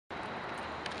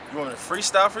You want me to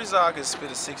freestyle? Freestyle, I can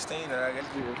spit a 16 and I guess.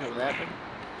 You okay rapping?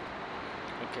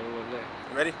 Okay, well, there.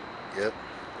 You ready? Yep.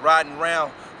 Riding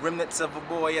around, remnants of a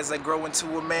boy as I grow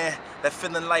into a man. That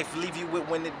feeling life leave you with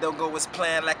when it don't go as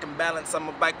planned. Lacking balance, I'm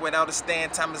a bike without a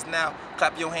stand. Time is now.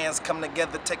 Clap your hands, come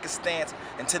together, take a stance.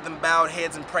 And to them bowed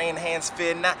heads and praying hands,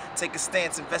 fear not. Take a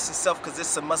stance, invest in self, cause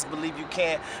it's a must believe you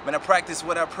can. Man, I practice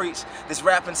what I preach. This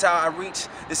rapping's how I reach.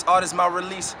 This art is my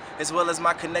release, as well as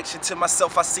my connection to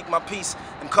myself. I seek my peace.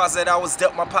 Them cars that I was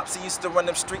dealt, my pops he used to run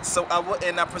them streets, so I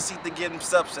wouldn't. I proceed to give them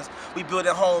substance. We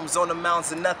building homes on the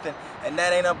mountains of nothing, and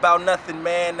that ain't about nothing,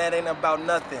 man. That ain't about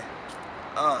nothing.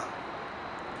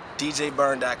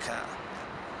 DJBERN.com.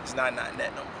 It's not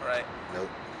net no more, right? Nope.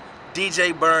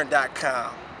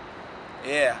 DJBERN.com.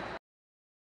 Yeah.